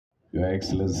Your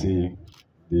Excellency,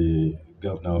 the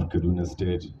Governor of Kaduna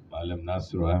State, Malam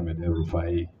Nasir Ahmed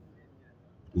El-Rufai,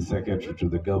 the Secretary to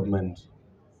the Government,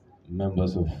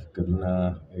 members of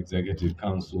Kaduna Executive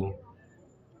Council,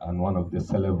 and one of the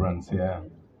celebrants here,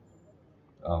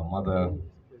 our mother,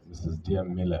 Mrs.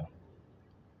 DM Miller.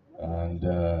 And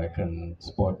I can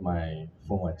spot my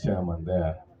former chairman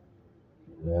there,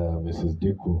 Mrs.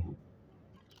 Diku,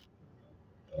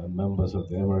 members of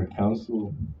the Emirate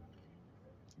Council,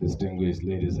 distinguished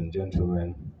ladies and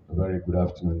gentlemen, a very good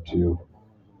afternoon to you.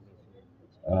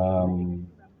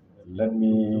 Let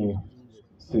me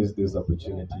seize this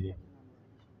opportunity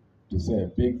to say a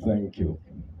big thank you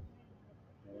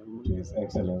to His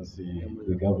Excellency,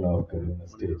 the Governor of Kaduna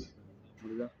State,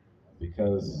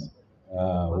 because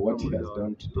what he has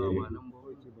done today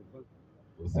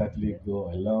will certainly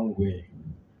go a long way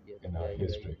in our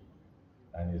history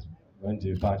and is going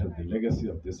to be part of the legacy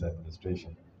of this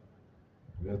administration.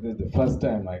 Because this is the first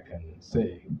time I can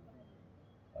say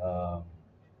um,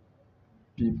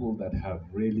 people that have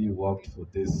really worked for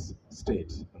this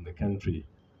state and the country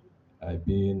are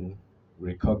being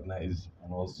recognized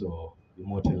and also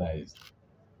immortalized.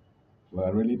 We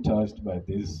are really touched by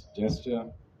this gesture,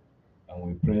 and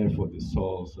we pray for the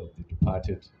souls of the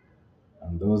departed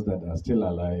and those that are still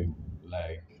alive,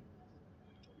 like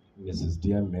Mrs.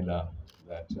 Dear Miller,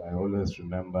 that I always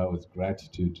remember with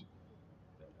gratitude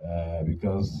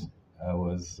because I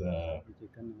was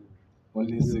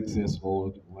only 6 years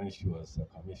old when she was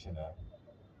a commissioner,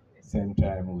 same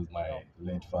time with my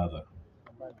late father.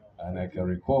 And I can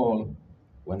recall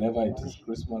whenever it is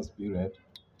Christmas period,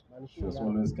 she was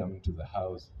always coming to the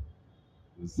house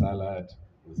with salad,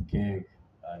 with cake,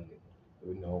 and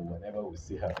whenever we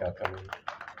see her coming,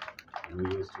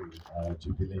 we used to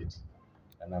jubilate.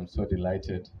 And I'm so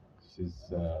delighted she's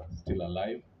still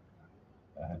alive,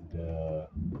 and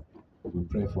we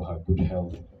pray for her good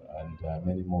health and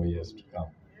many more years to come.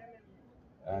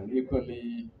 And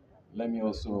equally, let me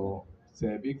also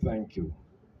say a big thank you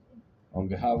on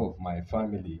behalf of my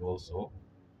family also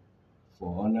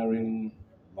for honoring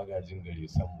Magajin Gari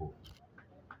Sambo.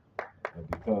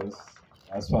 Because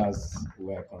as far as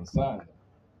we're concerned,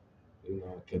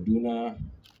 Kaduna,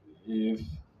 if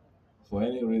for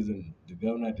any reason the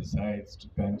governor decides to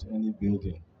paint any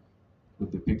building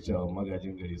with the picture of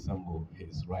Magajin Gari Sambo,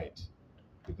 he's right.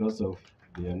 Because of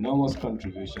the enormous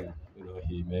contribution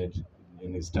he made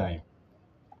in his time.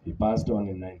 He passed on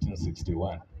in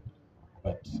 1961,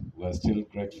 but we're still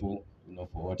grateful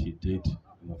for what he did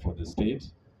for the state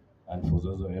and for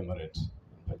Zazzau Emirate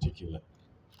in particular.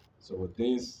 So with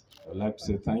this, I'd like to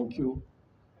say thank you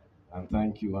and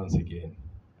thank you once again.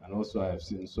 And also I've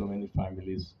seen so many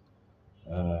families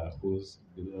whose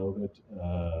beloved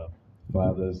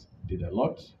fathers did a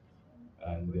lot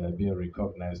and they are being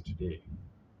recognized today.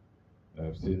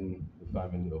 I've seen the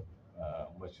family of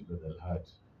Mashuda Del Haj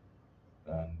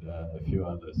and a few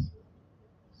others.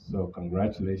 So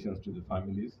congratulations to the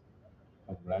families.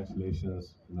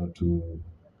 Congratulations, to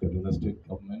Kaduna State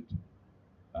government,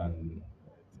 and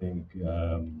I think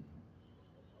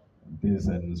this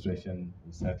administration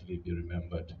will certainly be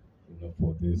remembered,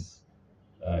 for this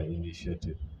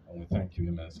initiative. And we thank you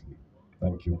immensely.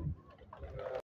 Thank you.